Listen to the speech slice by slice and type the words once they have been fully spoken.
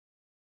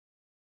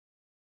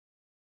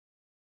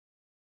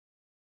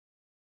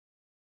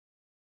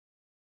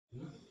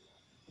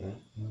Be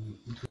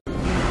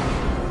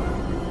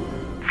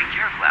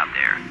careful out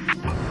there.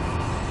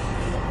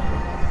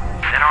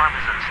 That arm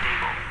is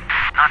unstable.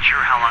 Not sure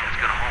how long it's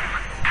gonna hold.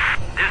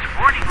 There's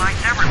warning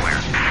lights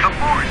everywhere.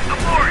 Abort!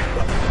 Abort!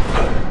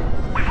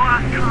 We've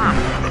lost comm.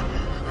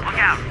 Look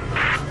out.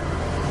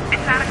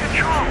 It's out of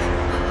control.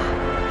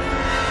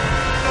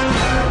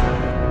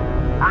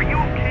 Are you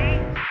okay?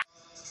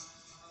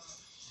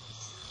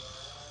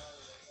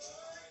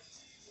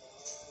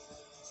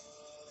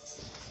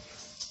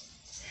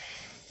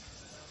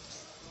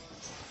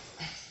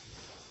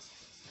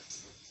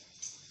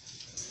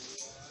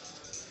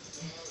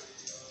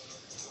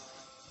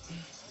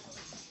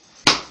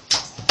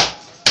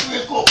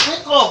 Wake up,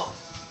 wake up,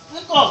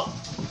 wake up.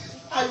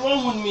 I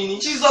want 1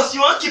 minute. Jesus, you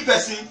want keep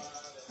person?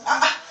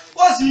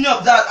 What's the meaning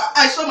of that?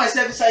 I saw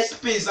myself inside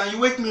space and you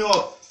wake me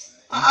up.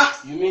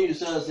 You mean you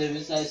saw yourself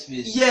inside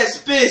space? Yes,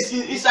 space,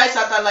 inside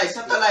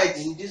satellite.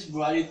 In this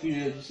Buhari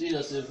period, you see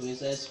yourself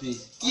inside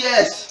space.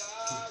 Yes.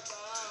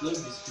 Don't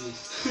be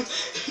space.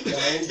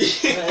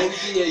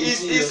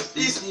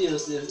 You see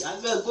yourself. I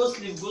mean, go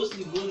sleep,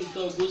 go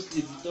return, go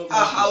sleep.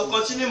 I will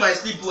continue my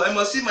sleep. I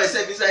must see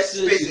myself inside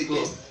space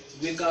again.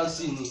 We can't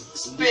see me.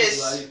 Space. In this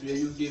Buhari period,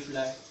 you dey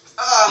fly.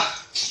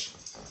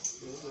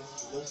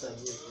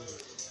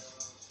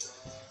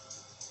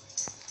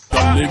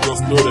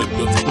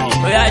 LagosLoaded.com.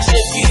 Oh yeah,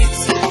 shake it,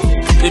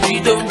 baby,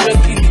 don't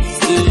break it.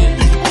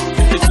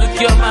 You took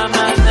your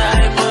mama, now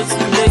I must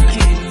make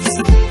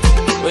it.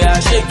 Oh yeah,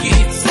 shake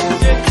it,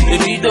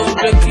 baby, don't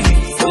break it.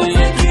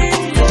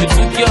 You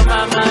took your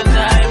mama,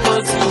 now I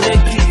must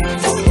make it.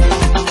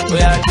 Oh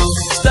yeah, don't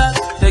stop,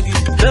 take it,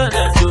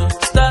 don't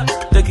stop,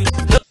 take it.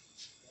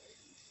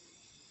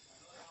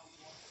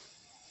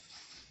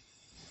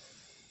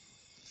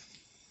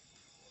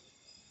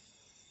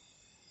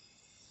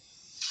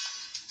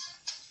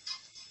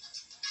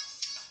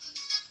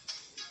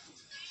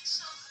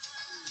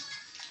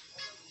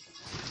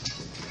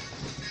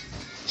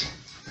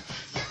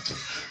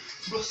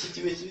 Bro,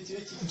 wait.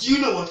 Do you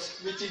know what?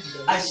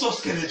 I saw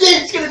skeleton.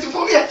 Yeah, skeleton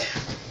from here.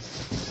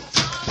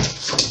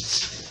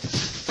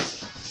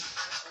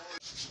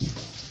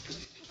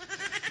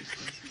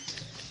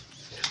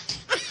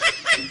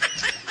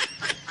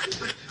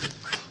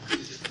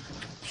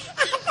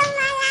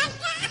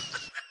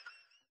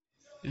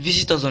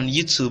 Visit us on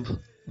YouTube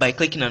by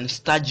clicking on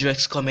Star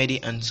Durex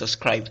Comedy and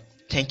subscribe.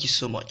 Thank you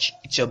so much.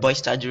 It's your boy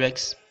Star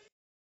Durex.